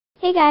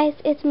Hey guys,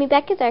 it's me,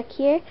 Becca Zark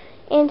here,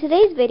 and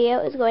today's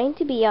video is going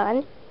to be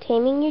on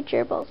taming your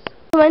gerbils.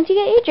 So once you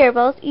get your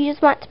gerbils, you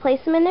just want to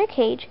place them in their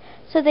cage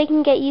so they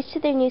can get used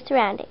to their new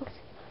surroundings.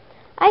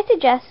 I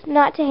suggest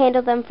not to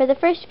handle them for the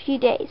first few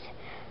days,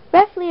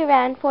 roughly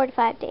around 4 to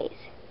 5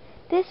 days.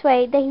 This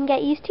way they can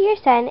get used to your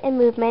scent and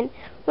movement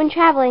when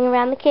traveling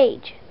around the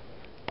cage.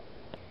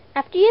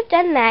 After you've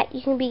done that,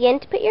 you can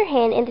begin to put your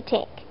hand in the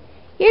tank.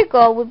 Your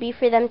goal would be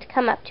for them to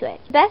come up to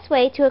it. The best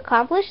way to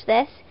accomplish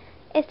this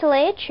is to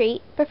lay a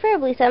treat,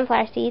 preferably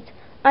sunflower seeds,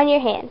 on your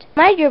hand.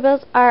 My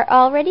gerbils are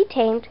already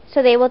tamed,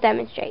 so they will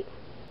demonstrate.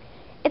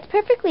 It's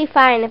perfectly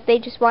fine if they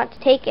just want to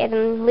take it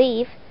and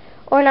leave,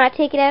 or not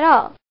take it at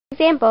all. For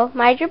example,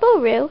 my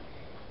gerbil Rue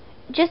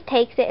just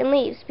takes it and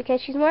leaves because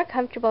she's more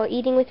comfortable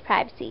eating with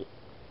privacy.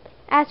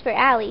 As for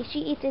Allie, she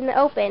eats in the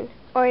open,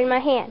 or in my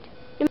hand.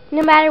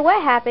 No matter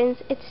what happens,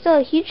 it's still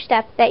a huge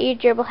step that your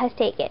gerbil has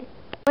taken.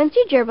 Once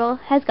your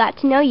gerbil has got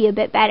to know you a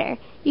bit better,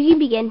 you can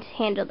begin to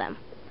handle them.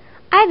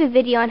 I have a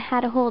video on how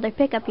to hold or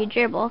pick up your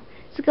gerbil,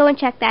 so go and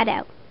check that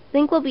out.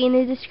 Link will be in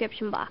the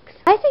description box.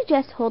 I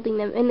suggest holding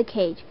them in the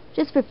cage,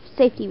 just for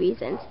safety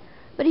reasons.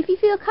 But if you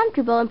feel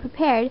comfortable and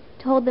prepared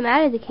to hold them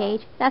out of the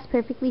cage, that's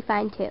perfectly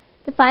fine too.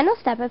 The final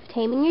step of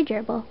taming your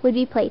gerbil would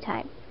be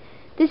playtime.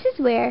 This is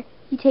where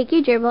you take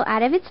your gerbil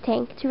out of its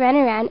tank to run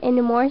around in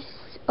a more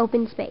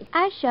open space.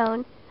 As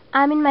shown,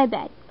 I'm in my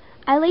bed.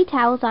 I lay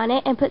towels on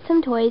it and put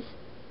some toys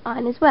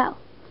on as well.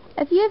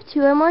 If you have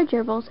 2 or more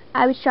gerbils,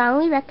 I would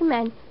strongly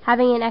recommend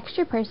having an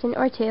extra person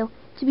or 2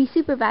 to be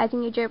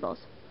supervising your gerbils.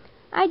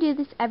 I do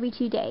this every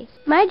 2 days.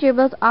 My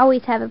gerbils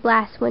always have a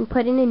blast when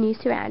put in a new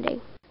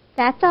surrounding.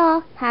 That's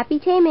all. Happy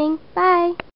taming. Bye!